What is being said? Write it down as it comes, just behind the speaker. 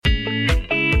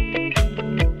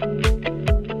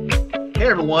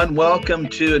everyone. Welcome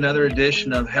to another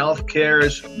edition of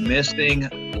Healthcare's Missing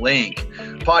Link,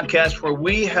 podcast where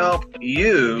we help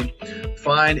you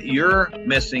find your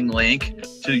missing link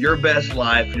to your best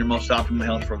life and your most optimal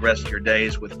health for the rest of your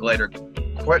days with greater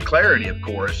clarity, of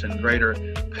course, and greater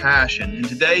passion. In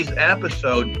today's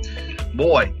episode,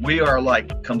 boy, we are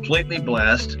completely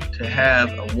blessed to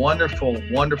have a wonderful,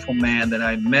 wonderful man that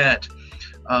I met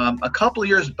a couple of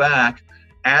years back,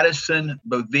 Addison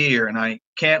Bevere, and I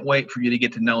can't wait for you to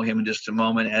get to know him in just a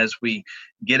moment as we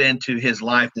get into his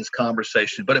life in this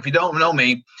conversation. But if you don't know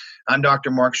me, I'm Dr.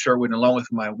 Mark Sherwood, along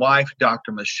with my wife,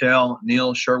 Dr. Michelle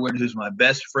Neal Sherwood, who's my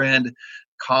best friend,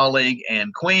 colleague,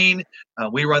 and queen.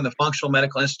 We run the Functional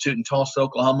Medical Institute in Tulsa,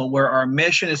 Oklahoma, where our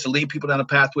mission is to lead people down a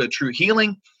pathway of true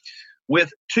healing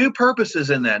with two purposes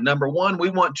in that. Number one,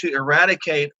 we want to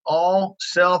eradicate all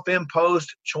self-imposed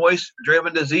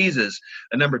choice-driven diseases.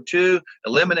 And number two,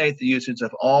 eliminate the usage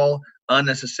of all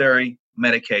unnecessary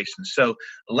medications. So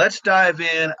let's dive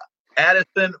in.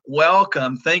 Addison,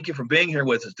 welcome. Thank you for being here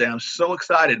with us today. I'm so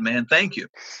excited, man. Thank you.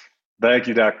 Thank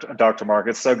you, Dr. Mark.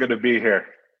 It's so good to be here.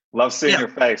 Love seeing your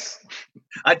face.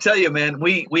 I tell you, man,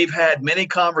 we've had many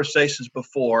conversations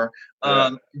before.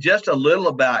 Just a little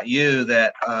about you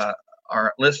that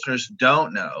our listeners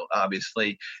don't know,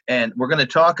 obviously. And we're going to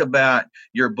talk about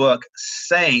your book,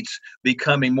 Saints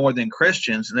Becoming More Than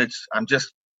Christians. And I'm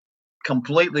just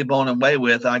completely blown away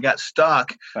with. I got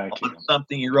stuck on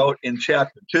something you wrote in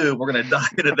chapter 2. We're going to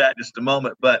dive into that in just a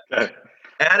moment. But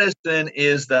Addison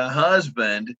is the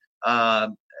husband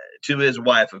to his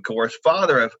wife, of course,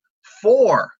 father of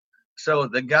 4. So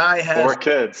the guy has 4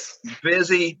 kids.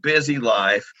 Busy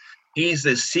life. He's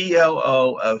the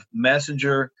COO of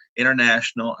Messenger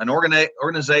International, an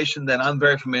organization that I'm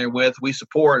very familiar with. We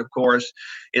support, of course.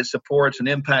 It supports and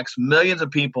impacts millions of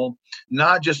people,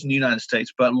 not just in the United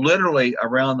States, but literally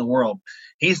around the world.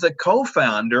 He's the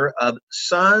co-founder of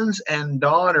Sons and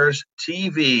Daughters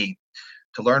TV.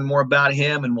 To learn more about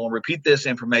him, and we'll repeat this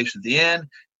information at the end,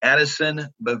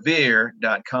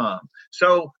 AddisonBevere.com.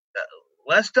 So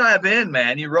let's dive in,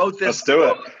 man. You wrote this. Let's do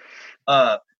it.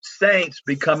 Saints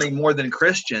Becoming More Than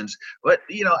Christians. But,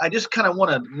 I just kind of want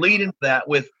to lead into that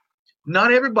with,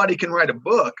 not everybody can write a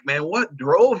book, man. What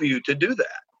drove you to do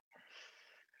that?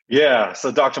 Yeah.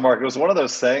 So Dr. Mark, it was one of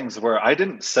those things where I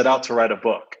didn't set out to write a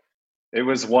book. It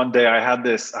was one day I had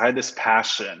this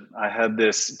passion. I had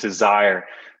this desire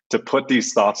to put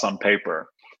these thoughts on paper.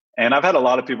 And I've had a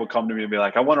lot of people come to me and be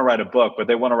like, I want to write a book, but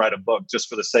they want to write a book just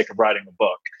for the sake of writing a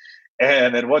book.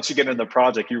 And then once you get into the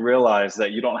project, you realize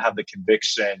that you don't have the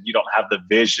conviction, you don't have the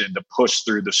vision to push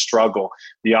through the struggle,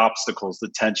 the obstacles, the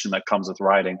tension that comes with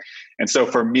writing. And so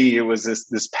for me, it was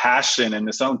this passion and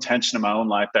this own tension in my own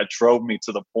life that drove me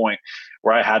to the point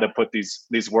where I had to put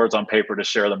these words on paper to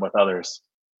share them with others.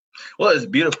 Well, it's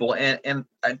beautiful. And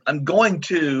I'm going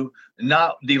to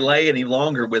not delay any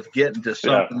longer with getting to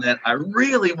something that I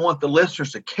really want the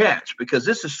listeners to catch, because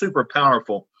this is super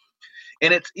powerful.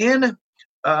 And it's in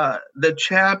the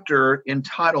chapter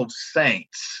entitled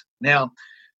Saints. Now,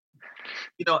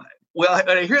 when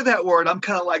I hear that word, I'm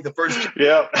kind of like the first.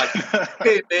 Yeah.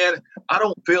 Hey, man, I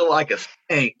don't feel like a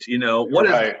saint. What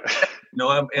is? Right.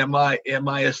 Am I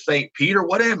a Saint Peter?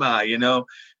 What am I?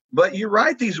 But you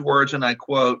write these words, and I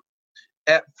quote: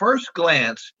 "At first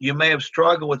glance, you may have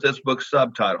struggled with this book's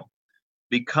subtitle,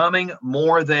 Becoming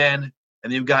More Than,"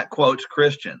 and you've got quotes,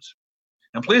 Christians.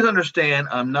 And please understand,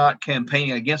 I'm not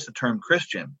campaigning against the term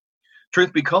Christian.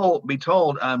 Truth be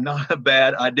told, I'm not a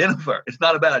bad identifier. It's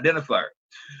not a bad identifier.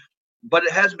 But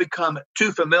it has become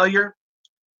too familiar,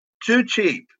 too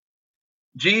cheap.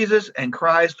 Jesus and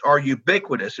Christ are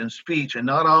ubiquitous in speech and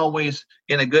not always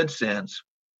in a good sense.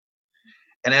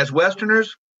 And as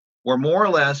Westerners, we're more or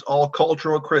less all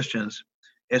cultural Christians,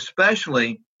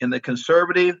 especially in the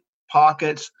conservative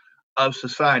pockets of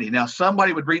society. Now,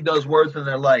 somebody would read those words and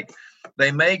they're like,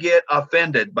 they may get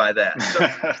offended by that. So,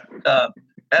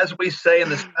 as we say in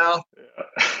the South,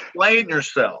 explain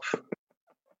yourself.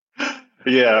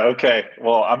 Yeah, okay.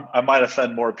 Well, I might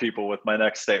offend more people with my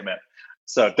next statement.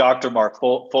 So, Dr. Mark,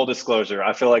 full disclosure,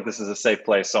 I feel like this is a safe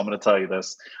place, so I'm going to tell you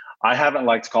this. I haven't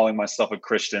liked calling myself a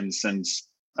Christian since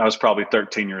I was probably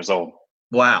 13 years old.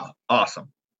 Wow.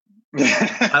 Awesome.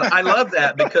 I love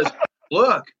that because,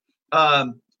 look,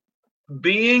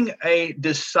 being a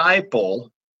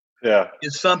disciple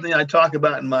is something I talk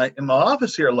about in my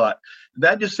office here a lot.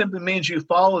 That just simply means you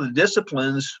follow the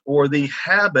disciplines or the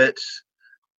habits,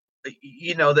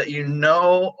 that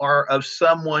are of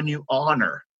someone you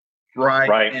honor, right?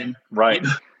 Right. And right.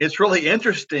 It's really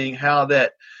interesting how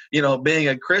that, being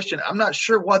a Christian, I'm not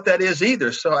sure what that is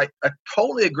either. So I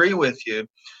totally agree with you.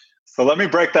 So let me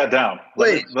break that down.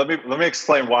 Please. Let me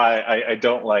explain why I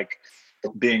don't like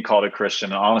being called a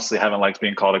Christian. I honestly haven't liked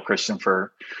being called a Christian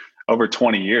for over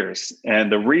 20 years.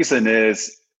 And the reason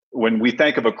is, when we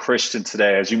think of a Christian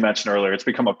today, as you mentioned earlier, it's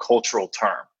become a cultural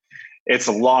term. It's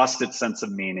lost its sense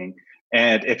of meaning.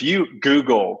 And if you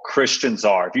Google Christians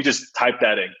are, if you just type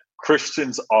that in,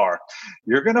 Christians are,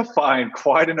 you're going to find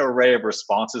quite an array of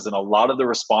responses. And a lot of the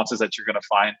responses that you're going to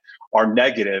find are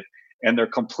negative, and they're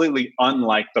completely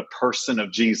unlike the person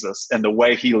of Jesus and the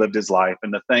way he lived his life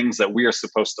and the things that we are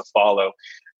supposed to follow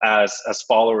as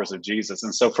followers of Jesus.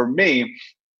 And so for me,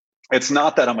 it's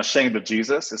not that I'm ashamed of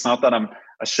Jesus. It's not that I'm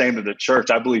ashamed of the church.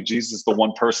 I believe Jesus is the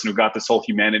one person who got this whole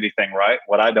humanity thing right.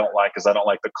 What I don't like is I don't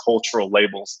like the cultural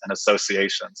labels and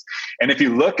associations. And if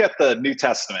you look at the New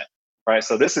Testament, right?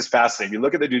 So this is fascinating. You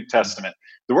look at the New Testament,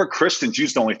 the word Christian's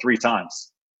used only 3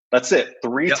 times. That's it.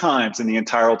 3 times in the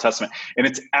entire Old Testament. And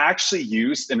it's actually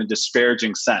used in a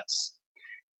disparaging sense.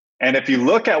 And if you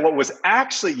look at what was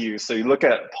actually used, so you look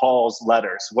at Paul's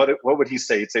letters, what would he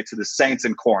say? He'd say to the saints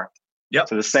in Corinth,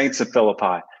 to the saints in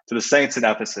Philippi, to the saints in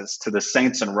Ephesus, to the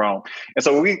saints in Rome. And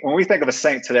so when we think of a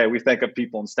saint today, we think of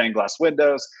people in stained glass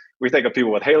windows. We think of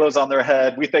people with halos on their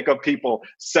head. We think of people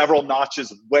several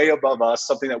notches way above us,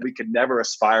 something that we could never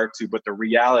aspire to. But the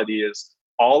reality is,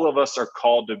 all of us are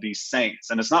called to be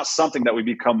saints. And it's not something that we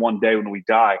become one day when we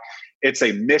die. It's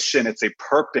a mission. It's a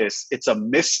purpose. It's a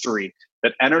mystery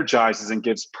that energizes and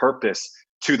gives purpose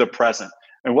to the present.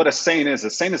 And what a saint is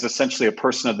essentially a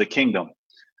person of the kingdom.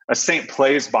 A saint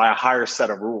plays by a higher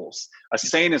set of rules. A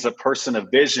saint is a person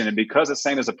of vision. And because a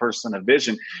saint is a person of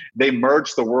vision, they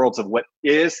merge the worlds of what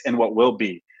is and what will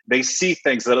be. They see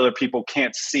things that other people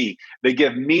can't see. They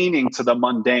give meaning to the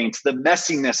mundane, to the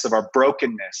messiness of our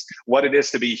brokenness, what it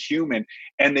is to be human.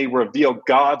 And they reveal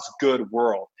God's good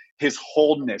world, his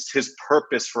wholeness, his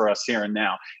purpose for us here and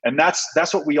now. And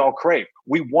that's what we all crave.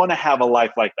 We want to have a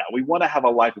life like that. We want to have a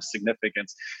life of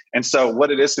significance. And so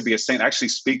what it is to be a saint actually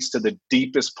speaks to the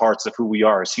deepest parts of who we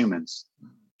are as humans.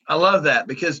 I love that,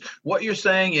 because what you're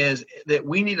saying is that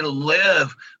we need to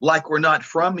live like we're not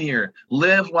from here.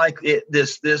 Live like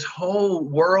this whole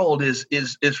world is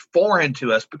foreign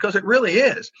to us, because it really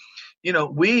is. You know,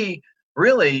 we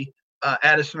really,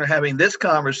 Addison, are having this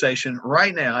conversation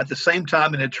right now at the same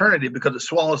time in eternity, because it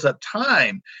swallows up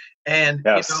time. And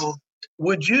yes. You know,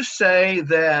 would you say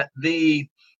that the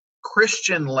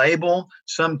Christian label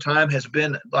sometime has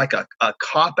been like a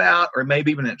cop-out, or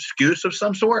maybe even an excuse of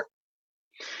some sort?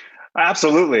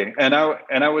 Absolutely. And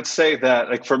I would say that,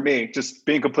 like, for me, just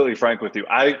being completely frank with you,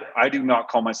 I do not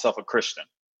call myself a Christian.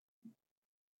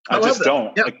 I just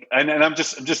don't. Yeah. Like, and I'm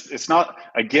just, it's not,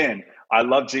 again, I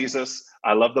love Jesus.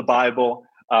 I love the Bible.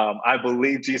 I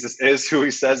believe Jesus is who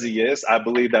he says he is. I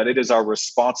believe that it is our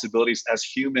responsibilities as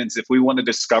humans, if we want to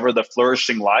discover the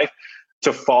flourishing life,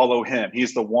 to follow him.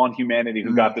 He's the one humanity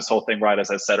who got this whole thing right,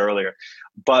 as I said earlier.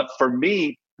 But for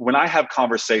me, when I have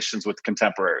conversations with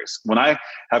contemporaries, when I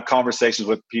have conversations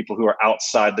with people who are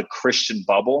outside the Christian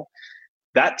bubble,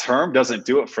 that term doesn't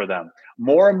do it for them.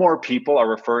 More and more people are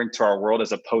referring to our world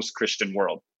as a post-Christian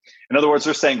world. In other words,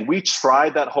 they're saying, we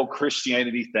tried that whole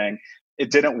Christianity thing. It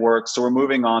didn't work. So we're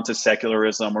moving on to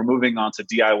secularism. We're moving on to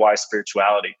DIY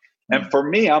spirituality. And for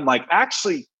me, I'm like,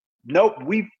 actually, nope,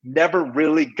 we've never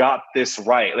really got this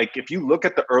right. Like, if you look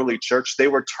at the early church, they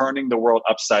were turning the world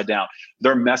upside down.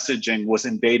 Their messaging was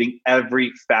invading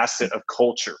every facet of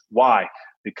culture. Why?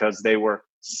 Because they were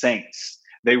saints.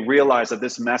 They realized that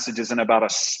this message isn't about a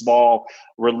small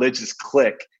religious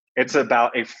clique. It's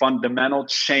about a fundamental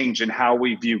change in how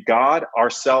we view God,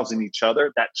 ourselves, and each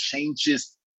other that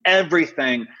changes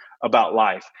everything about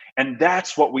life. And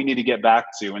that's what we need to get back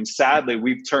to. And sadly,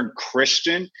 we've turned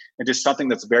Christian into something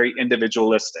that's very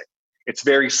individualistic. It's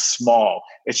very small.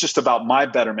 It's just about my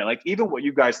betterment. Like, even what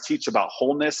you guys teach about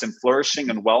wholeness and flourishing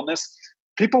and wellness,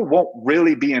 people won't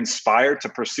really be inspired to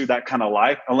pursue that kind of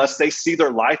life unless they see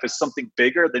their life as something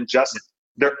bigger than just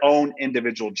their own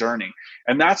individual journey.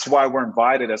 And that's why we're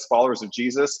invited as followers of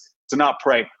Jesus to not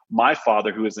pray, my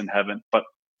Father who is in heaven, but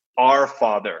our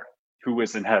Father who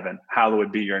is in heaven,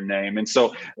 hallowed be your name. And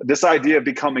so this idea of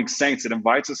becoming saints, it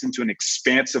invites us into an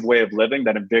expansive way of living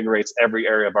that invigorates every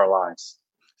area of our lives.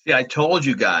 Yeah, I told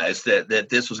you guys that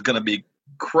this was going to be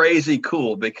crazy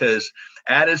cool, because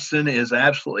Addison is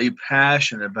absolutely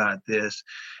passionate about this.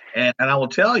 And I will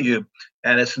tell you,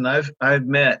 Addison, I've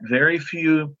met very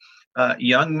few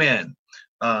young men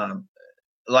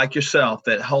like yourself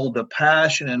that hold the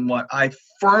passion and what I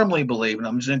firmly believe, and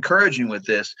I'm just encouraging with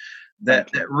this,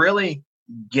 that really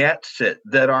gets it,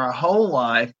 that our whole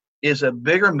life is a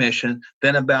bigger mission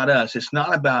than about us. It's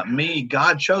not about me.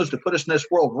 God chose to put us in this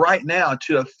world right now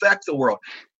to affect the world.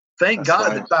 Thank God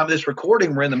right. at the time of this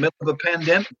recording, we're in the middle of a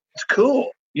pandemic. It's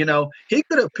cool. He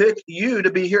could have picked you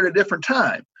to be here at a different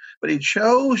time, but he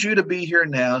chose you to be here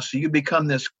now. So you become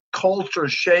this culture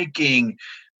shaking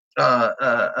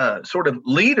sort of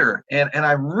leader. And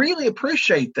I really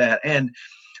appreciate that. And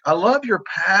I love your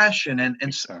passion.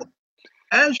 And so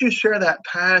as you share that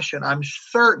passion, I'm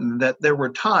certain that there were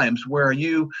times where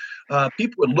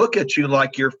people would look at you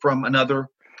like you're from another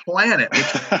planet,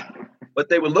 but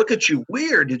they would look at you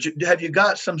weird. Have you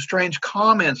got some strange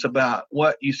comments about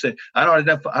what you said? I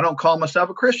don't call myself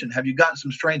a Christian. Have you gotten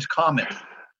some strange comments?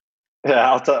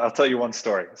 Yeah, I'll tell you one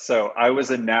story. So I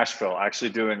was in Nashville actually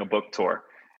doing a book tour,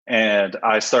 and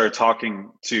I started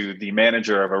talking to the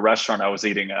manager of a restaurant I was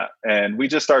eating at, and we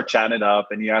just started chatting it up,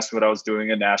 and he asked me what I was doing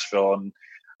in Nashville, and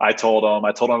I told him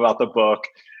about the book,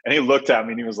 and he looked at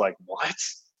me and he was like, "What?"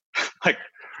 like,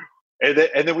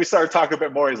 and then we started talking a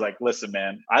bit more. He's like, "Listen,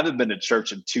 man, I haven't been to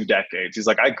church in 2 decades." He's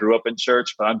like, "I grew up in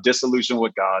church, but I'm disillusioned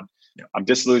with God. Yeah. I'm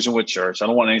disillusioned with church. I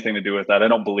don't want anything to do with that. I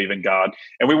don't believe in God."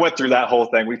 And we went through that whole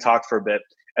thing. We talked for a bit.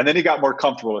 And then he got more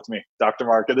comfortable with me, Dr.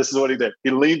 Mark. And this is what he did. He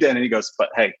leaned in and he goes, "But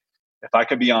hey, if I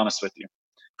can be honest with you,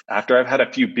 after I've had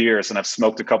a few beers and I've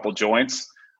smoked a couple joints,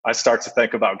 I start to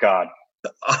think about God."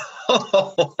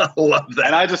 Oh, I love that.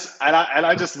 And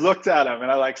I just looked at him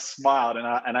and I smiled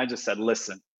and I just said,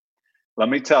 "Listen, let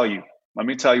me tell you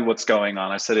what's going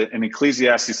on." I said, in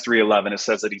Ecclesiastes 3:11, it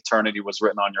says that eternity was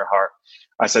written on your heart.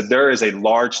 I said, there is a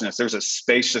largeness, there's a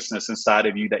spaciousness inside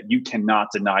of you that you cannot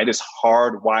deny. It is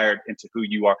hardwired into who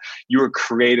you are. You were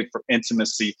created for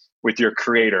intimacy with your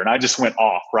creator. And I just went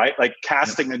off, right? Like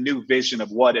casting a new vision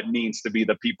of what it means to be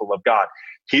the people of God.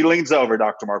 He leans over,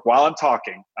 Dr. Mark, while I'm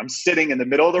talking. I'm sitting in the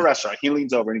middle of the restaurant. He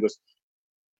leans over and he goes,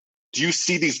 "Do you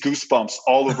see these goosebumps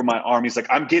all over my arm?" He's like,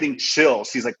 "I'm getting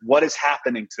chills." He's like, "What is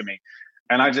happening to me?"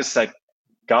 And I just said,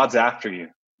 "God's after you.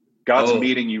 God's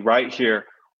meeting you right here,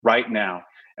 right now."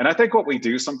 And I think what we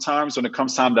do sometimes when it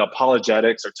comes time to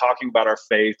apologetics or talking about our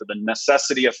faith or the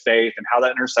necessity of faith and how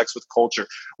that intersects with culture,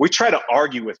 we try to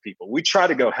argue with people. We try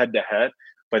to go head to head.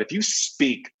 But if you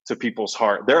speak to people's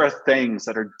heart, there are things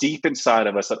that are deep inside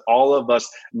of us that all of us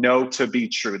know to be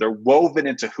true. They're woven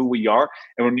into who we are.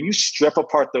 And when you strip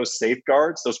apart those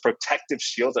safeguards, those protective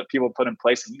shields that people put in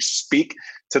place, and you speak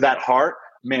to that heart,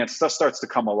 man, stuff starts to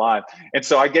come alive. And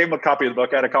so I gave him a copy of the book.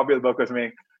 I had a copy of the book with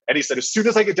me. And he said, "As soon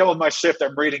as I get done with my shift,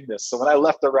 I'm reading this." So when I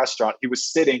left the restaurant, he was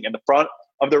sitting in the front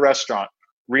of the restaurant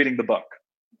reading the book.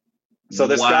 So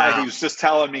this guy, he was just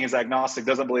telling me he's agnostic,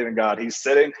 doesn't believe in God. He's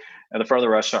sitting in the front of the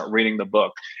restaurant reading the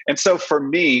book. And so for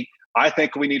me, I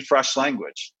think we need fresh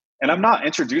language. And I'm not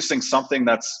introducing something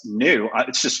that's new.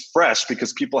 It's just fresh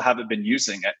because people haven't been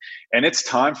using it. And it's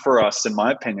time for us, in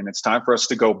my opinion, it's time for us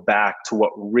to go back to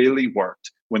what really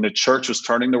worked when the church was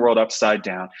turning the world upside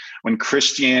down, when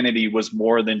Christianity was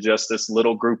more than just this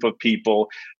little group of people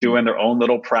doing their own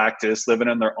little practice, living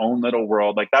in their own little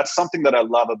world. Like, that's something that I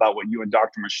love about what you and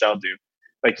Dr. Michelle do.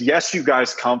 Like, yes, you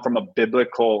guys come from a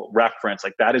biblical reference,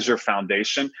 like that is your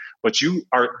foundation, but you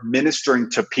are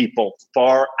ministering to people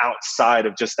far outside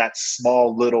of just that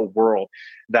small little world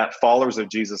that followers of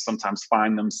Jesus sometimes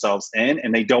find themselves in,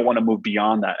 and they don't want to move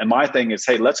beyond that. And my thing is,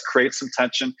 hey, let's create some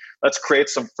tension. Let's create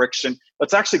some friction.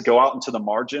 Let's actually go out into the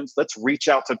margins. Let's reach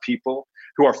out to people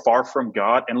who are far from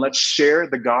God, and let's share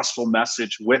the gospel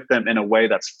message with them in a way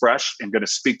that's fresh and going to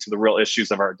speak to the real issues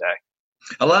of our day.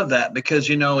 I love that because,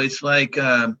 it's like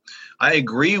I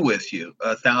agree with you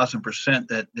 1,000%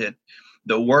 that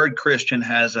the word Christian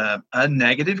has a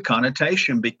negative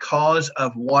connotation because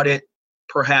of what it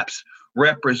perhaps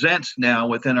represents now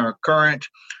within our current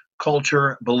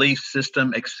culture, belief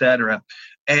system, etc.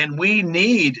 And we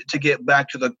need to get back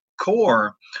to the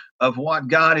core of what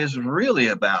God is really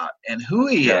about and who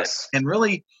he is, and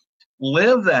really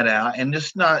live that out. And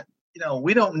just not,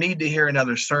 we don't need to hear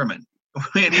another sermon.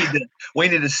 We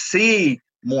need to see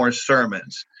more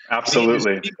sermons. Absolutely.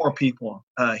 We need to see more people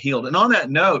healed. And on that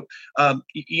note,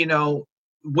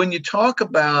 when you talk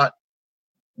about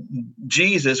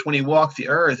Jesus, when he walked the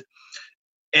earth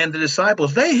and the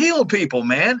disciples, they healed people,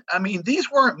 man. I mean, these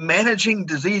weren't managing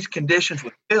disease conditions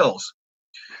with pills.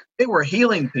 They were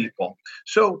healing people.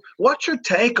 So what's your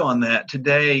take on that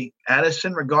today,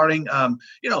 Addison, regarding,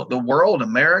 the world,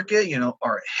 America,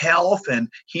 our health and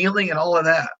healing and all of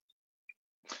that?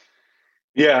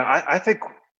 Yeah, I think,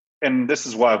 and this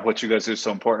is why what you guys do is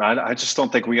so important. I just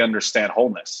don't think we understand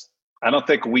wholeness. I don't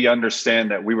think we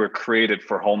understand that we were created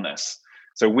for wholeness.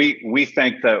 So we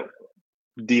think that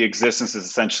the existence is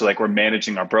essentially like we're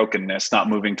managing our brokenness, not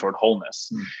moving toward wholeness.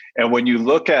 Mm. And when you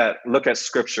look at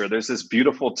scripture, there's this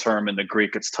beautiful term in the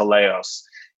Greek, it's teleos.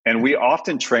 And we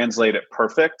often translate it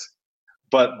perfect,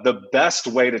 but the best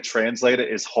way to translate it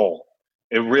is whole.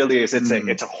 It really is. It's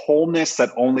a wholeness that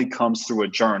only comes through a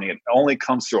journey. It only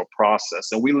comes through a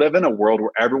process. And we live in a world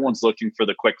where everyone's looking for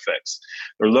the quick fix.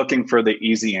 They're looking for the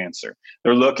easy answer.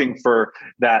 They're looking for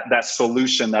that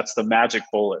solution that's the magic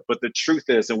bullet. But the truth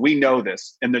is, and we know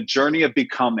this, in the journey of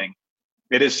becoming,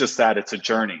 it is just that, it's a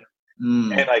journey.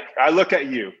 And like, I look at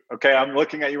you, okay? I'm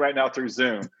looking at you right now through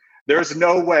Zoom. There's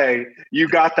no way you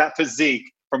got that physique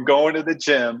from going to the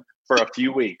gym for a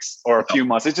few weeks or a few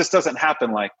months. It just doesn't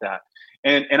happen like that.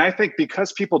 And I think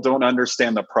because people don't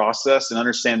understand the process and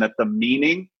understand that the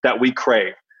meaning that we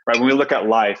crave, right? When we look at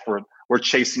life, we're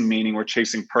chasing meaning, we're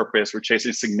chasing purpose, we're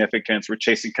chasing significance, we're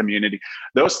chasing community.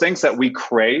 Those things that we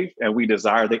crave and we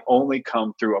desire, they only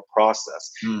come through a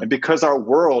process. And because our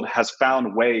world has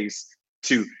found ways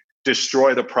to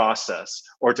destroy the process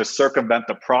or to circumvent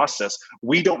the process,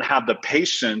 we don't have the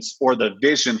patience or the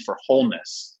vision for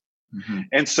wholeness.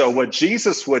 And so what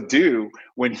Jesus would do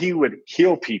when he would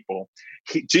heal people,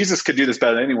 Jesus could do this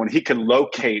better than anyone. He could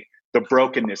locate the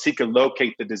brokenness. He could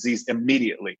locate the disease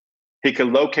immediately. He could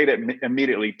locate it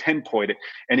immediately, pinpoint it,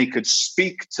 and he could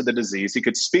speak to the disease. He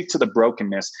could speak to the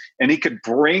brokenness, and he could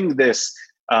bring this,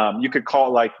 you could call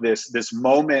it like this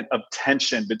moment of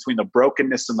tension between the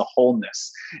brokenness and the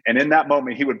wholeness. And in that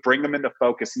moment, he would bring them into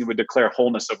focus and he would declare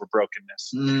wholeness over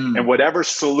brokenness. And whatever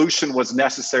solution was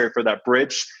necessary for that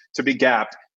bridge to be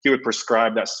gapped, he would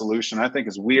prescribe that solution. I think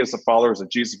as we, as the followers of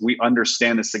Jesus, we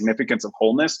understand the significance of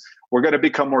wholeness, we're going to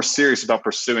become more serious about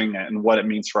pursuing it and what it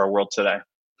means for our world today.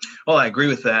 Well, I agree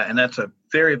with that. And that's a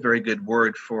very, very good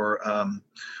word for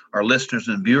our listeners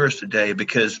and viewers today,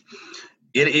 because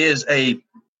it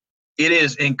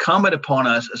is incumbent upon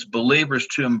us as believers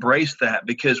to embrace that,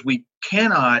 because we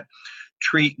cannot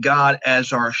treat God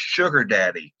as our sugar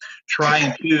daddy,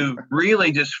 trying to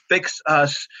really just fix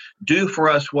us, do for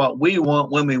us what we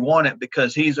want when we want it,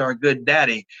 because he's our good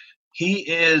daddy. He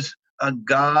is a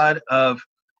God of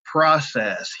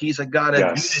process. He's a God of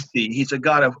unity. He's a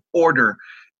God of order.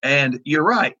 And you're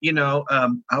right.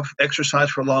 I've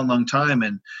exercised for a long, long time.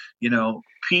 And,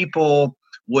 people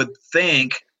would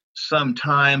think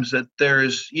sometimes that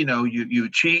there's, you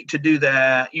cheat to do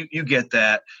that. You get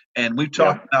that. And we've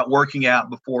talked about working out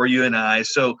before, you and I.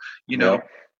 So,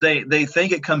 they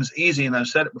think it comes easy. And I've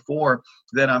said it before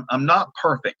that I'm not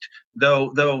perfect,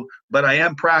 though, but I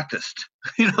am practiced,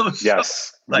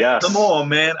 Come on,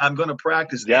 man, I'm going to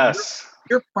practice. Yes.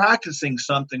 You're practicing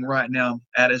something right now,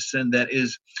 Addison, that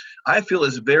I feel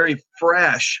is very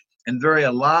fresh and very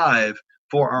alive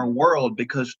for our world,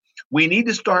 because we need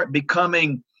to start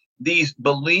becoming these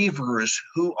believers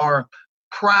who are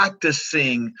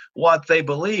practicing what they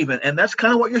believe in. And that's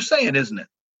kind of what you're saying, isn't it?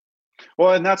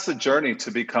 Well, and that's the journey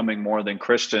to becoming more than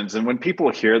Christians. And when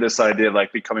people hear this idea of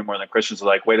like becoming more than Christians, they're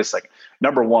like, wait a second.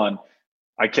 Number one,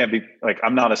 I can't be like,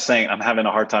 I'm not a saint. I'm having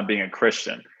a hard time being a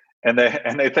Christian. And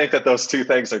they think that those two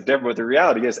things are different. But the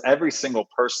reality is every single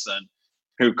person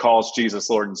who calls Jesus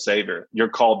Lord and Savior, you're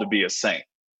called to be a saint.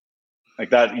 Like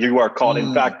that, you are called.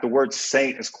 In fact, the word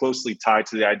saint is closely tied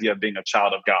to the idea of being a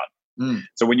child of God.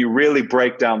 So when you really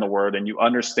break down the word and you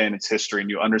understand its history and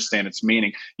you understand its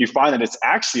meaning, you find that it's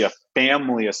actually a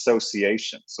family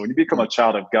association. So when you become a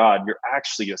child of God, you're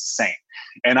actually a saint.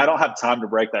 And I don't have time to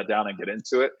break that down and get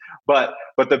into it. But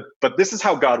this is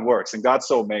how God works. And God's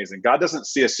so amazing. God doesn't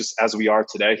see us just as we are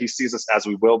today. He sees us as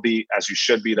we will be, as you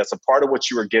should be. That's a part of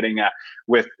what you were getting at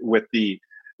with the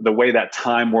way that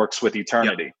time works with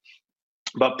eternity. Yep.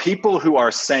 But people who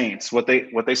are saints, what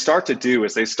they start to do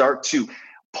is they start to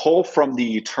pull from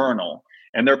the eternal.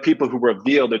 And they're people who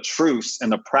reveal the truths and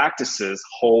the practices,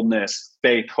 wholeness,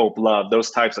 faith, hope, love,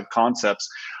 those types of concepts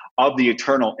of the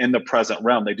eternal in the present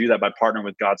realm. They do that by partnering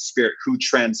with God's Spirit, who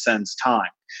transcends time.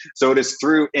 So it is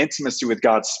through intimacy with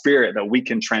God's Spirit that we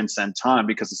can transcend time,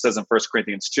 because it says in 1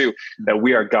 Corinthians 2 that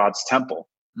we are God's temple.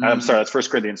 I'm sorry, that's 1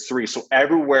 Corinthians 3. So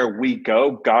everywhere we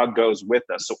go, God goes with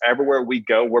us. So everywhere we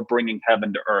go, we're bringing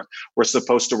heaven to earth. We're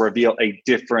supposed to reveal a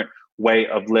different way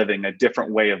of living, a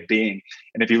different way of being.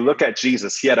 And if you look at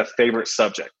Jesus, he had a favorite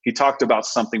subject. He talked about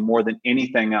something more than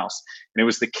anything else, and it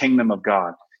was the kingdom of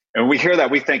God. And when we hear that,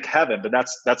 we think heaven, but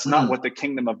that's not what the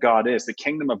kingdom of God is. The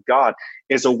kingdom of God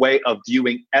is a way of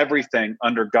viewing everything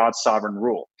under God's sovereign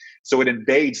rule. So it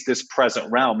invades this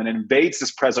present realm, and it invades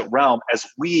this present realm as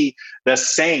we, the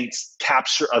saints,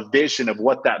 capture a vision of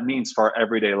what that means for our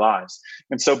everyday lives.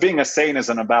 And so being a saint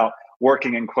isn't about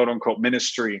working in quote unquote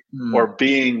ministry or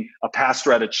being a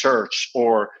pastor at a church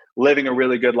or living a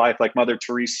really good life like Mother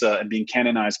Teresa and being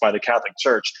canonized by the Catholic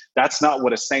Church. That's not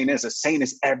what a saint is. A saint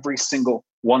is every single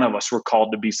one of us. We're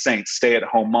called to be saints,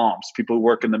 stay-at-home moms, people who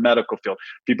work in the medical field,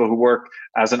 people who work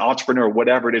as an entrepreneur,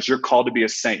 whatever it is. You're called to be a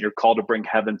saint. You're called to bring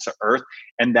heaven to earth.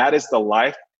 And that is the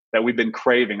life that we've been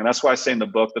craving. And that's why I say in the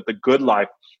book that the good life,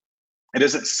 it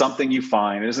isn't something you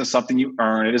find. It isn't something you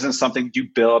earn. It isn't something you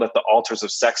build at the altars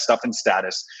of sex, stuff, and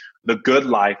status. The good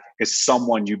life is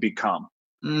someone you become.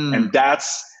 And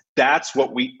that's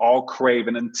what we all crave.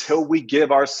 And until we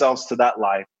give ourselves to that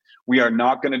life, we are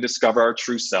not going to discover our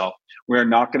true self. We are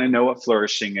not going to know what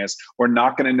flourishing is. We're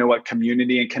not going to know what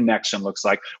community and connection looks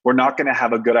like. We're not going to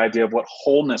have a good idea of what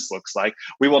wholeness looks like.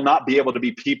 We will not be able to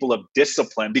be people of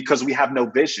discipline because we have no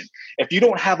vision. If you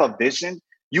don't have a vision,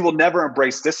 you will never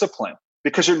embrace discipline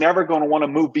because you're never going to want to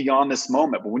move beyond this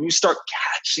moment. But when you start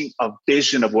catching a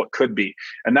vision of what could be,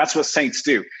 and that's what saints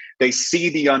do, they see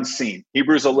the unseen.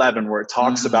 Hebrews 11, where it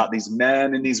talks about these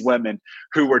men and these women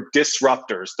who were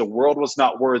disruptors. The world was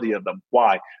not worthy of them.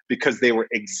 Why? Because they were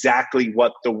exactly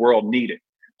what the world needed.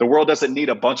 The world doesn't need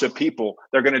a bunch of people.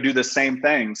 They're going to do the same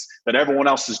things that everyone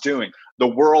else is doing. The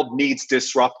world needs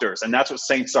disruptors. And that's what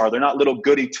saints are. They're not little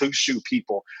goody two-shoe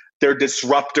people. They're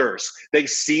disruptors. They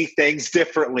see things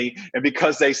differently. And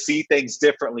because they see things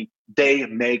differently, they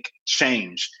make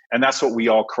change. And that's what we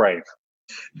all crave.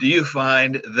 Do you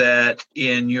find that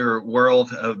in your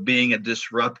world of being a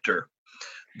disruptor,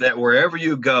 that wherever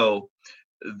you go,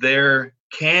 there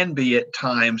can be at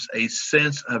times a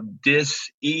sense of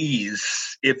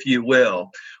dis-ease, if you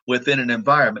will, within an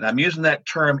environment? I'm using that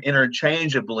term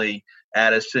interchangeably,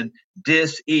 Addison,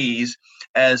 dis-ease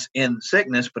as in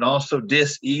sickness, but also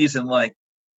dis-ease in like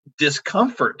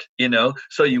discomfort,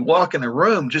 So you walk in a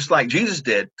room just like Jesus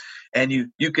did, and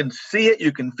you can see it,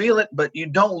 you can feel it, but you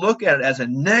don't look at it as a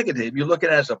negative. You look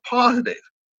at it as a positive.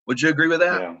 Would you agree with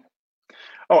that? Yeah.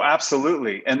 Oh,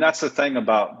 absolutely. And that's the thing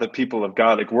about the people of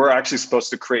God. Like, we're actually supposed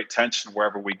to create tension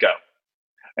wherever we go.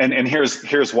 And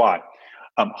here's why.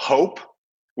 Hope,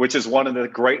 which is one of the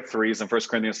great threes in 1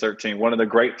 Corinthians 13, one of the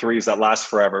great threes that last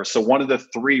forever. So one of the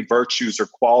three virtues or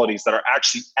qualities that are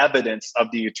actually evidence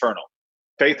of the eternal.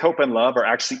 Faith, hope, and love are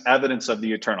actually evidence of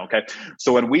the eternal, okay?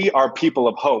 So when we are people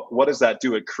of hope, what does that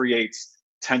do? It creates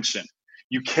tension.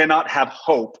 You cannot have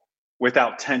hope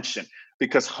without tension,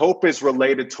 because hope is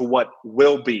related to what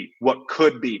will be, what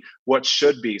could be, what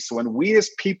should be. So when we as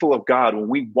people of God, when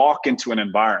we walk into an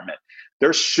environment,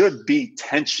 there should be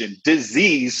tension.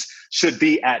 Disease should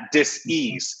be at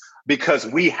dis-ease because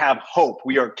we have hope.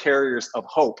 We are carriers of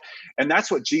hope. And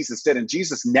that's what Jesus did. And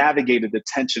Jesus navigated the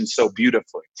tension so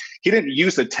beautifully. He didn't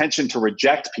use the tension to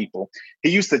reject people. He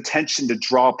used the tension to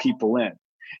draw people in.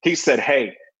 He said,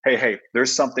 hey,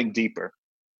 there's something deeper.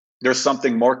 There's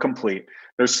something more complete.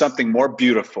 There's something more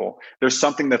beautiful. There's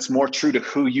something that's more true to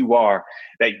who you are,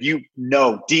 that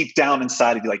deep down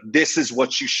inside of you, like, this is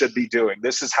what you should be doing.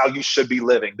 This is how you should be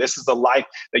living. This is the life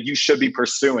that you should be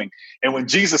pursuing. And when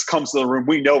Jesus comes to the room,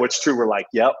 we know it's true. We're like,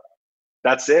 yep,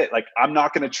 that's it. Like, I'm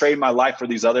not going to trade my life for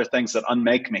these other things that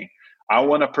unmake me. I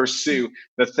want to pursue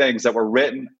the things that were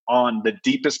written on the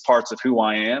deepest parts of who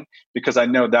I am, because I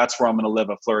know that's where I'm going to live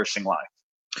a flourishing life.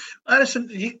 Addison,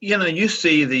 you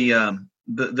see the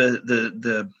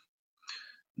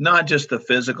not just the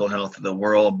physical health of the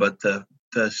world, but the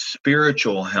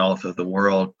spiritual health of the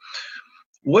world.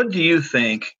 What do you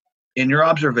think, in your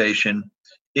observation,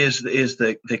 is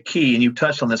the key? And you've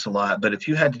touched on this a lot, but if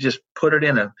you had to just put it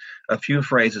in a few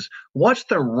phrases, what's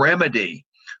the remedy?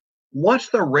 What's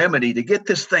the remedy to get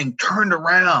this thing turned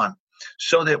around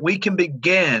so that we can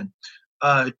begin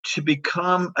to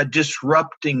become a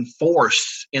disrupting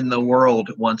force in the world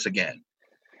once again?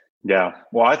 Yeah.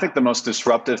 Well, I think the most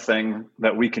disruptive thing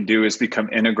that we can do is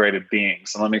become integrated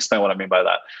beings. And let me explain what I mean by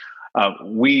that.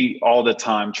 We all the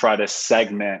time try to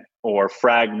segment or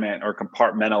fragment or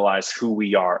compartmentalize who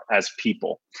we are as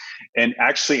people. And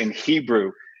actually in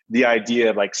Hebrew, the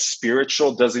idea of like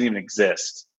spiritual doesn't even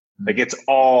exist. Like, it's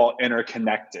all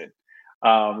interconnected.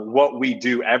 What we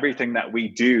do, everything that we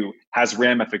do has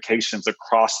ramifications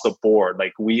across the board.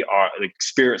 Like, we are like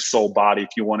spirit, soul, body, if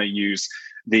you want to use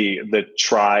the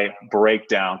tri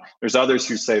breakdown. There's others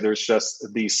who say there's just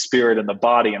the spirit and the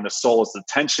body, and the soul is the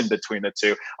tension between the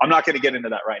two. I'm not going to get into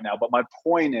that right now, but my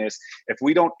point is, if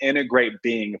we don't integrate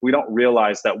being, if we don't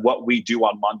realize that what we do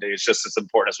on Monday is just as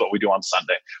important as what we do on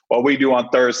Sunday, what we do on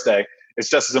Thursday is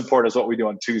just as important as what we do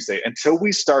on Tuesday. Until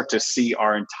we start to see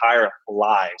our entire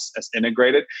lives as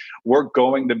integrated, we're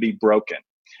going to be broken.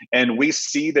 And we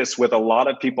see this with a lot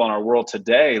of people in our world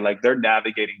today. Like, they're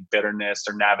navigating bitterness,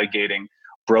 they're navigating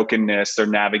brokenness, they're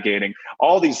navigating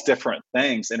all these different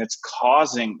things, and it's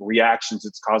causing reactions,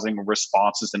 it's causing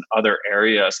responses in other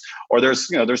areas. Or there's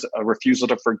a refusal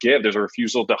to forgive, there's a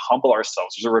refusal to humble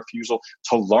ourselves, there's a refusal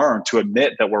to learn, to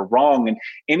admit that we're wrong. And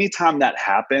anytime that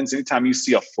happens, anytime you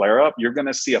see a flare up, you're going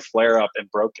to see a flare up in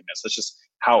brokenness. That's just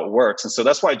how it works. And so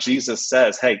that's why Jesus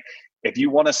says, hey, if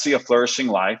you want to see a flourishing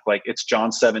life, like it's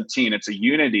John 17, it's a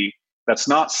unity that's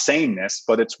not sameness,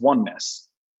 but it's oneness.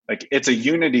 Like it's a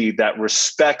unity that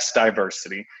respects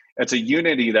diversity. It's a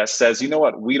unity that says, you know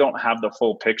what, we don't have the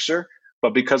full picture,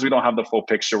 but because we don't have the full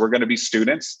picture, we're going to be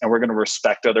students and we're going to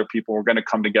respect other people. We're going to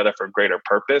come together for a greater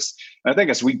purpose. And I think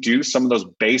as we do some of those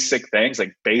basic things,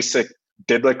 like basic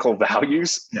biblical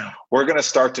values, we're going to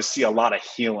start to see a lot of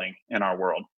healing in our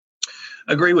world.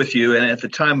 Agree with you. And at the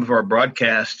time of our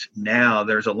broadcast now,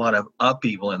 there's a lot of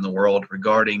upheaval in the world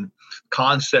regarding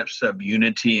concepts of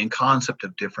unity and concept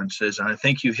of differences. And I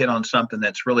think you hit on something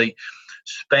that's really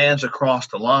spans across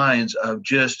the lines of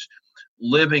just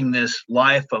living this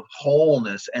life of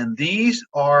wholeness. And these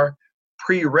are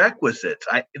prerequisites.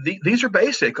 These are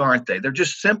basic, aren't they? They're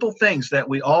just simple things that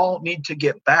we all need to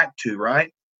get back to,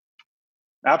 right?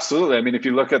 Absolutely. I mean, if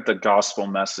you look at the gospel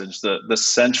message, the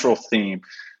central theme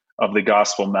of the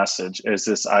gospel message is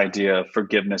this idea of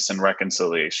forgiveness and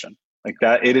reconciliation. Like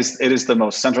that, it is the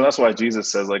most central. That's why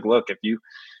Jesus says, like, look,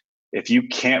 if you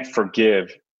can't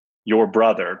forgive your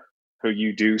brother who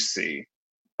you do see,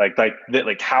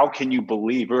 like how can you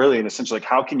believe, really, and essentially, like,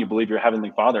 how can you believe your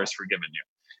heavenly Father has forgiven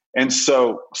you? And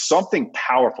so something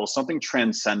powerful, something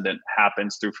transcendent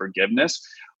happens through forgiveness.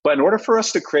 But in order for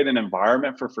us to create an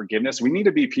environment for forgiveness, we need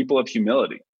to be people of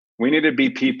humility. We need to be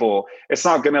people. It's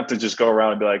not good enough to just go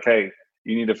around and be like, hey,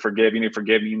 you need to forgive, you need to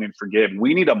forgive, you need to forgive.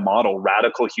 We need to model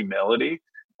radical humility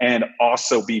and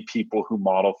also be people who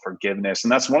model forgiveness.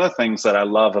 And that's one of the things that I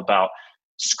love about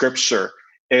Scripture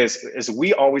is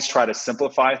we always try to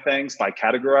simplify things by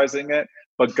categorizing it.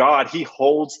 But God, he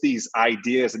holds these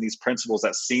ideas and these principles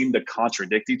that seem to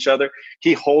contradict each other.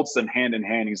 He holds them hand in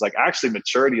hand. He's like, actually,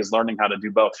 maturity is learning how to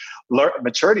do both.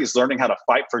 Maturity is learning how to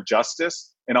fight for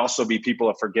justice and also be people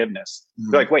of forgiveness.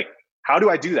 Mm-hmm. You're like, wait, how do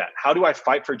I do that? How do I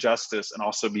fight for justice and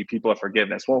also be people of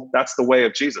forgiveness? Well, that's the way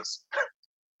of Jesus.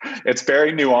 It's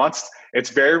very nuanced. It's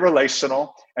very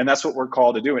relational. And that's what we're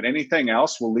called to do. And anything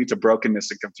else will lead to brokenness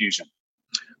and confusion.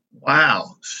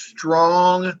 Wow.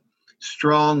 Strong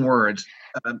words.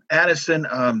 Addison,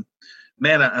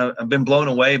 man, I've been blown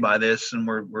away by this, and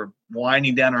we're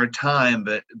winding down our time,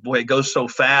 but boy, it goes so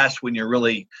fast when you're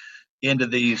really into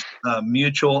these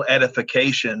mutual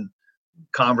edification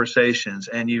conversations,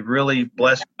 and you've really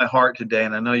blessed my heart today,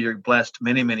 and I know you're blessed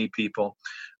many, many people.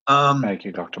 Thank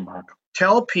you, Dr. Mark.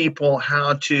 Tell people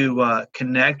how to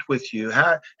connect with you,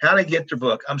 how to get their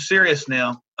book. I'm serious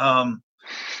now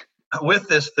with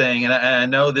this thing, and I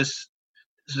know this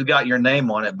has got your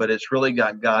name on it, but it's really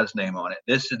got God's name on it.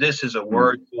 This is a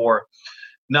word for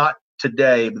not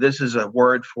today, but this is a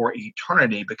word for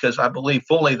eternity, because I believe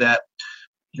fully that,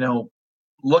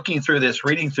 looking through this,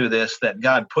 reading through this, that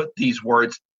God put these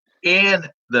words in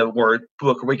the word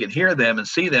book where we can hear them and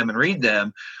see them and read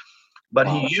them, but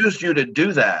he used you to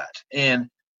do that. And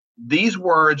these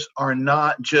words are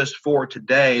not just for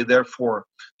today, they're for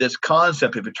this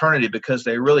concept of eternity, because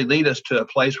they really lead us to a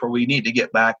place where we need to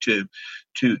get back to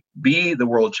be the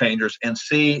world changers and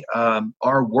see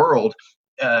our world,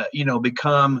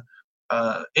 become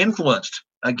influenced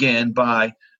again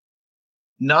by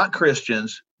not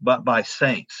Christians, but by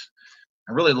saints.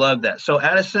 I really love that. So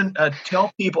Addison,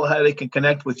 tell people how they can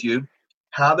connect with you,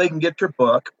 how they can get your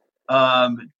book.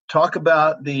 Talk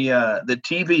about the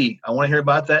TV. I want to hear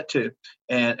about that too,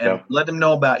 and let them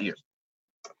know about you.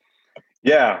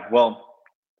 Yeah, well,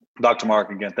 Dr. Mark,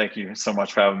 again, thank you so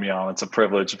much for having me on. It's a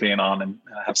privilege being on, and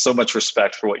I have so much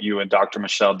respect for what you and Dr.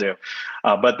 Michelle do.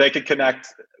 But they can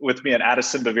connect with me at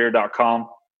addisonbevere.com.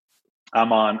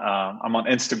 I'm on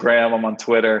Instagram, I'm on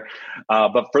Twitter.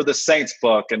 But for the Saints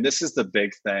book, and this is the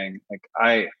big thing,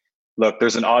 look,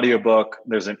 there's an audiobook,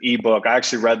 there's an ebook. I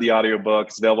actually read the audiobook.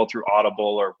 It's available through Audible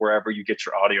or wherever you get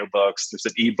your audiobooks. There's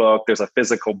an ebook, there's a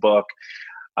physical book.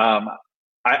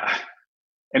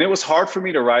 And it was hard for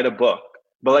me to write a book,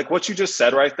 but like what you just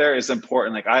said right there is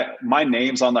important. My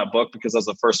name's on that book because I was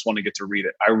the first one to get to read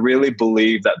it. I really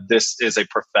believe that this is a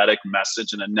prophetic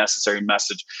message and a necessary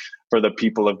message for the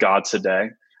people of God today.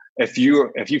 If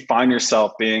you find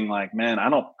yourself being like, man, I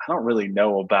don't really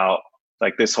know about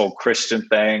like this whole Christian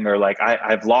thing, or like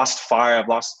I've lost fire, I've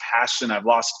lost passion, I've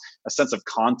lost a sense of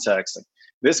context. Like,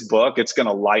 this book, it's going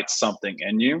to light something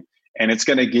in you. And it's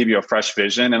going to give you a fresh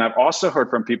vision. And I've also heard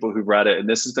from people who read it, and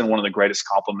this has been one of the greatest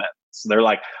compliments. They're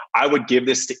like, I would give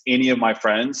this to any of my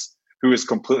friends who is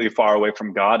completely far away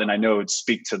from God. And I know it would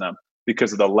speak to them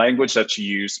because of the language that you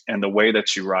use and the way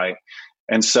that you write.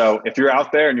 And so if you're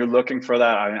out there and you're looking for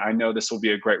that, I know this will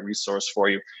be a great resource for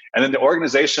you. And then the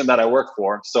organization that I work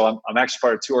for, so I'm actually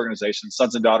part of two organizations,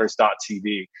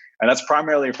 sonsanddaughters.tv. And that's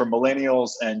primarily for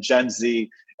millennials and Gen Z.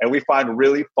 And we find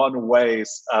really fun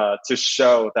ways to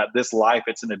show that this life,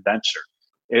 it's an adventure.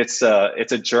 It's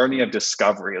a journey of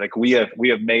discovery. Like we have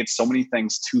made so many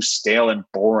things too stale and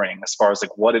boring as far as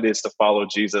like what it is to follow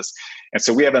Jesus. And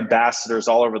so we have ambassadors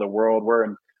all over the world. We're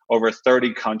in over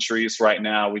 30 countries right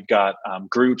now. We've got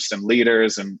groups and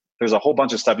leaders, and there's a whole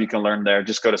bunch of stuff you can learn there.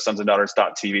 Just go to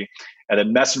sonsanddaughters.tv. And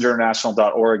then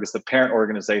messengerinternational.org is the parent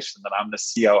organization that I'm the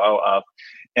COO of.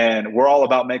 And we're all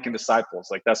about making disciples.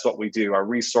 Like that's what we do. Our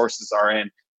resources are in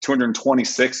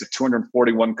 226 of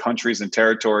 241 countries and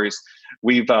territories.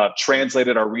 We've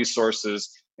translated our resources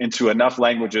into enough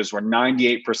languages where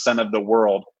 98% of the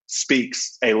world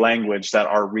speaks a language that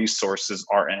our resources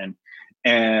are in.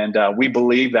 And we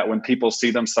believe that when people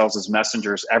see themselves as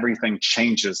messengers, everything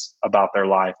changes about their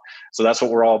life. So that's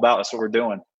what we're all about. That's what we're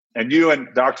doing. And you and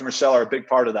Dr. Michelle are a big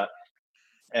part of that.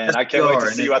 And yes, I can't wait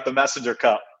to see you at the Messenger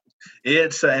Cup.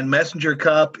 It's and Messenger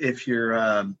Cup, if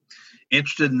you're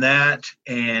interested in that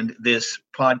and this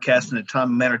podcast in a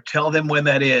timely manner, tell them when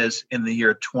that is in the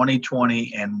year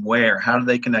 2020 and where. How do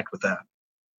they connect with that?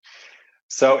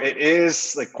 So it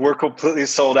is like we're completely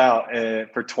sold out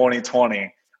for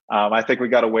 2020. I think we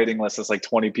got a waiting list that's like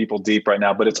 20 people deep right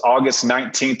now, but it's August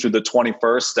 19th through the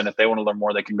 21st. And if they want to learn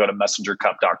more, they can go to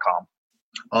messengercup.com.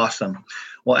 Awesome.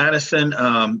 Well, Addison,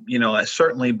 I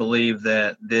certainly believe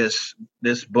that this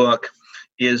book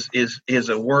is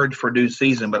a word for due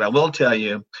season, but I will tell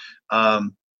you,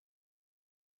 the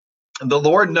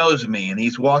Lord knows me and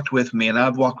he's walked with me and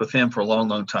I've walked with him for a long,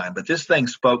 long time, but this thing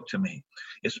spoke to me.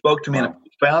 It spoke to me in a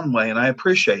profound way. And I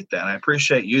appreciate that. I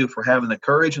appreciate you for having the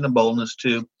courage and the boldness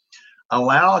to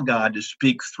allow God to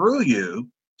speak through you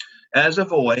as a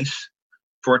voice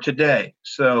for today.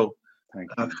 So,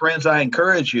 friends, I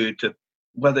encourage you to,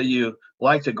 whether you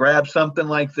like to grab something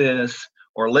like this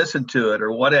or listen to it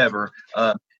or whatever,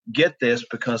 get this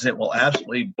because it will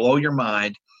absolutely blow your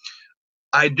mind.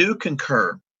 I do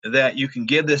concur that you can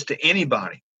give this to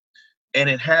anybody, and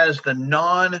it has the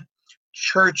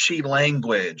non-churchy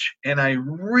language. And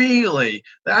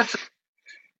that's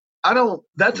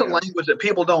a language that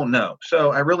people don't know.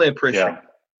 So I really appreciate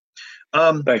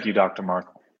it. Thank you, Dr.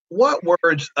 Mark. What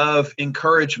words of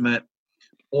encouragement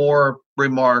or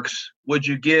remarks would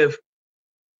you give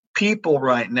people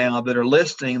right now that are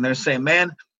listening? They're saying,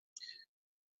 man,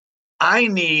 I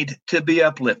need to be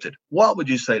uplifted. What would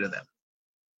you say to them?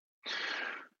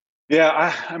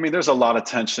 Yeah, I mean, there's a lot of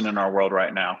tension in our world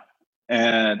right now.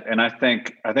 And I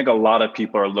think a lot of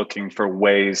people are looking for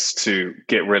ways to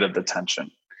get rid of the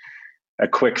tension, a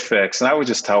quick fix. And I would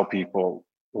just tell people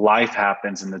life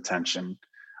happens in the tension.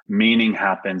 Meaning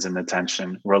happens in the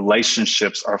tension.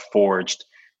 Relationships are forged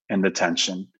in the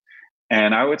tension.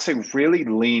 And I would say really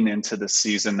lean into the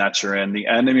season that you're in. The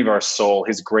enemy of our soul,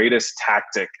 his greatest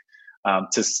tactic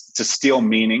to steal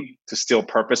meaning, to steal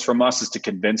purpose from us is to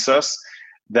convince us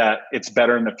that it's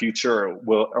better in the future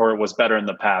or it was better in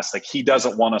the past. Like he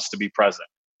doesn't want us to be present.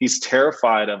 He's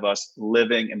terrified of us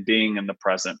living and being in the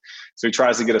present. So he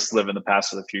tries to get us to live in the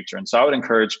past or the future. And so I would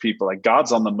encourage people, like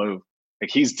God's on the move. Like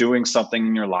he's doing something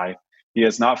in your life. He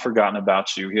has not forgotten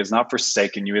about you. He has not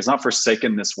forsaken you. He has not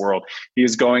forsaken this world. He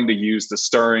is going to use the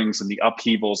stirrings and the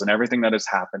upheavals and everything that is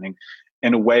happening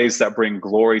in ways that bring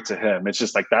glory to him. It's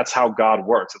just like, that's how God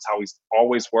works. It's how he's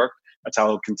always worked. That's how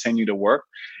he'll continue to work.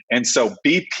 And so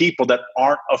be people that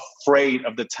aren't afraid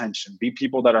of the tension. Be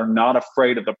people that are not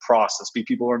afraid of the process. Be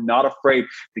people who are not afraid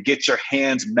to get your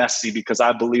hands messy, because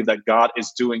I believe that God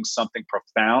is doing something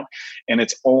profound, and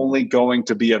it's only going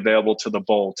to be available to the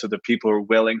bold, to the people who are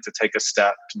willing to take a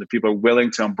step, to the people who are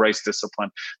willing to embrace discipline,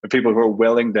 the people who are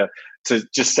willing to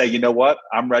just say, you know what,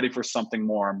 I'm ready for something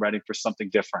more. I'm ready for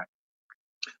something different.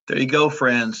 There you go,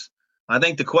 friends. I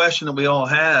think the question that we all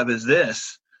have is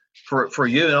this. For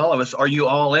you and all of us, are you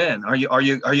all in? Are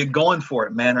you going for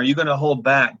it, man? Are you going to hold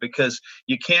back? Because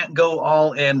you can't go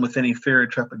all in with any fear or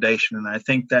trepidation. And I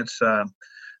think that's a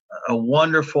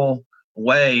wonderful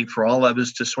way for all of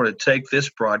us to sort of take this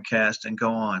broadcast and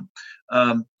go on.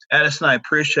 Addison, I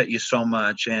appreciate you so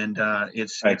much. And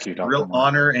it's a real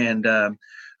honor. And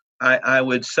I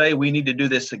would say we need to do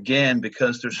this again,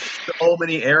 because there's so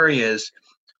many areas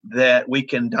that we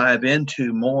can dive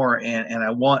into more, and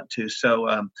I want to.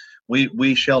 So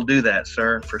we shall do that,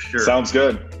 sir, for sure. Sounds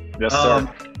good. Yes,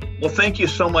 sir. Well, thank you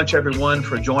so much, everyone,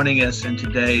 for joining us in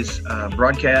today's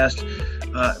broadcast.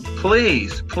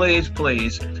 Please,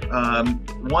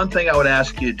 one thing I would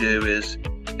ask you to do is,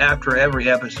 after every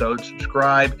episode,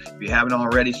 subscribe if you haven't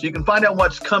already, so you can find out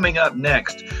what's coming up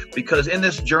next. Because in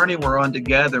this journey we're on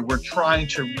together, we're trying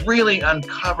to really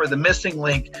uncover the missing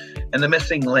link and the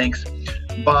missing links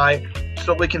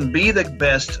so we can be the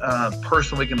best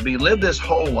person we can be, live this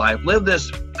whole life, live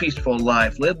this peaceful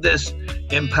life, live this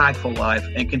impactful life,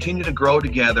 and continue to grow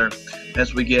together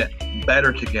as we get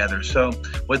better together. So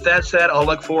with that said, I'll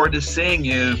look forward to seeing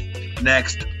you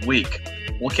next week.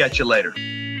 We'll catch you later.